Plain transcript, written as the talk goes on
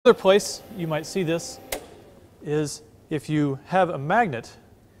Another place you might see this is if you have a magnet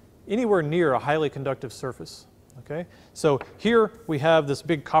anywhere near a highly conductive surface. Okay? So here we have this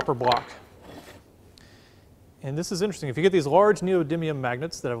big copper block. And this is interesting. If you get these large neodymium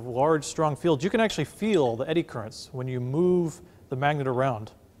magnets that have large, strong fields, you can actually feel the eddy currents when you move the magnet around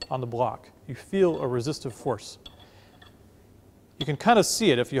on the block. You feel a resistive force. You can kind of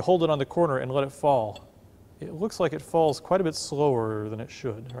see it if you hold it on the corner and let it fall. It looks like it falls quite a bit slower than it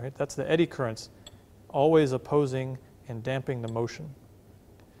should, right? That's the eddy currents always opposing and damping the motion.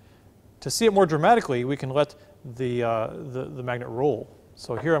 To see it more dramatically, we can let the magnet roll.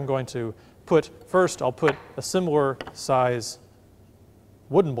 So here I'm going to first I'll put a similar size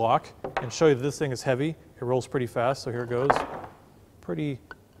wooden block and show you that this thing is heavy. It rolls pretty fast, so here it goes. Pretty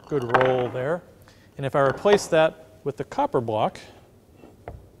good roll there. And if I replace that with the copper block,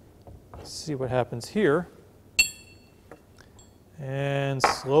 see what happens here. And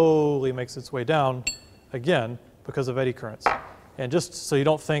slowly makes its way down again because of eddy currents. And just so you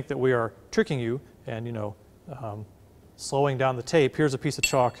don't think that we are tricking you and, slowing down the tape, here's a piece of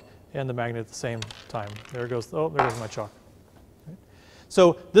chalk and the magnet at the same time. There goes, oh, there goes my chalk. Right?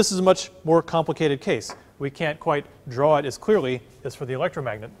 So this is a much more complicated case. We can't quite draw it as clearly as for the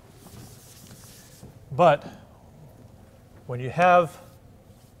electromagnet. But when you have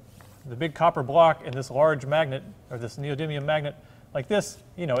the big copper block and this large magnet, or this neodymium magnet like this,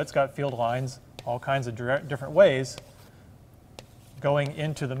 it's got field lines all kinds of different ways going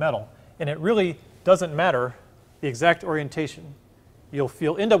into the metal. And it really doesn't matter the exact orientation. You'll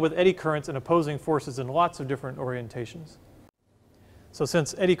end up with eddy currents and opposing forces in lots of different orientations. So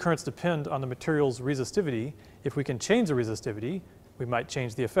since eddy currents depend on the material's resistivity, if we can change the resistivity, we might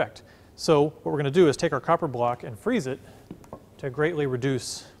change the effect. So what we're going to do is take our copper block and freeze it to greatly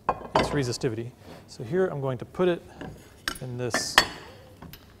reduce its resistivity. So here I'm going to put it in this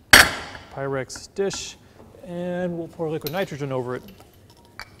Pyrex dish, and we'll pour liquid nitrogen over it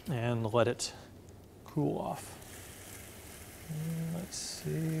and let it cool off. Let's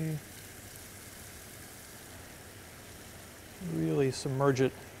see. Really submerge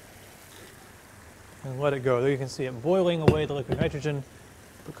it and let it go. There you can see it boiling away the liquid nitrogen,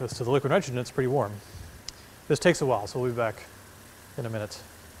 because to the liquid nitrogen it's pretty warm. This takes a while, so we'll be back in a minute.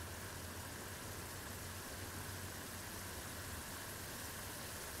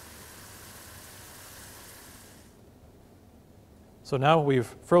 So now we've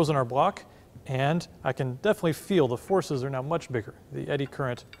frozen our block, and I can definitely feel the forces are now much bigger. The eddy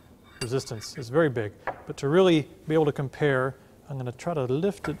current resistance is very big. But to really be able to compare, I'm going to try to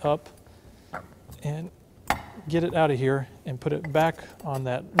lift it up and get it out of here and put it back on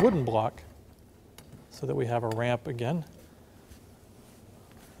that wooden block so that we have a ramp again.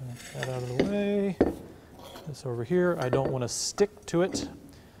 Get that out of the way. This over here, I don't want to stick to it.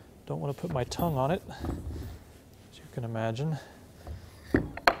 Don't want to put my tongue on it, as you can imagine.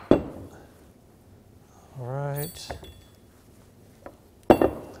 All right.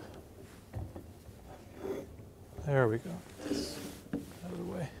 There we go. Out of the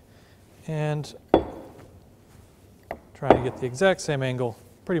way. And trying to get the exact same angle,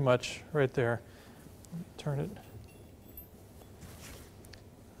 pretty much right there. Turn it.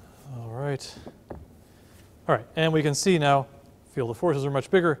 All right. All right, and we can see now, feel the forces are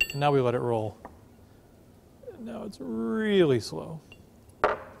much bigger, and now we let it roll. Now it's really slow.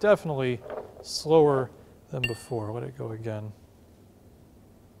 Definitely slower than before. Let it go again.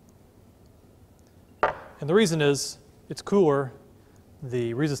 And the reason is it's cooler,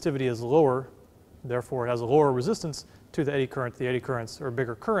 the resistivity is lower, therefore it has a lower resistance to the eddy current. The eddy currents are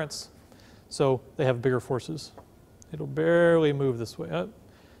bigger currents, so they have bigger forces. It'll barely move this way.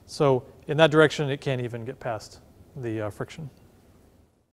 So in that direction, it can't even get past the friction.